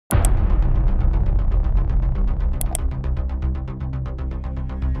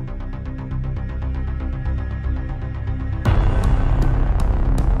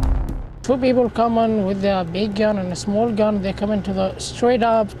two people come on with a big gun and a small gun. They come into the straight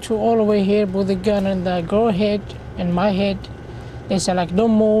up to all the way here with the gun in the girl head and my head. They say like,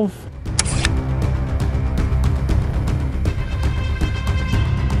 don't move.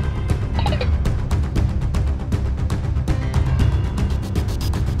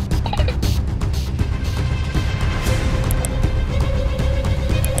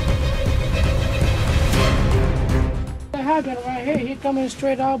 Right here, he coming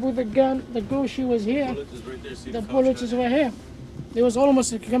straight out with the gun. The girl, she was here. The bullet is right here. It was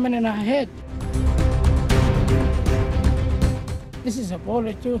almost coming in her head. This is a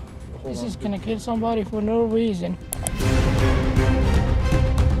bullet too. This is gonna kill somebody for no reason.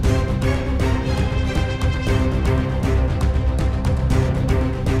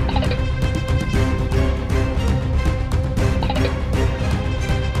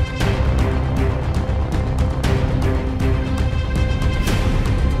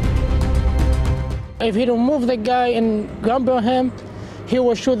 If he don't move the guy and grapple him, he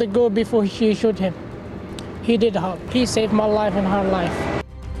will shoot the girl before she shoot him. He did help. He saved my life and her life.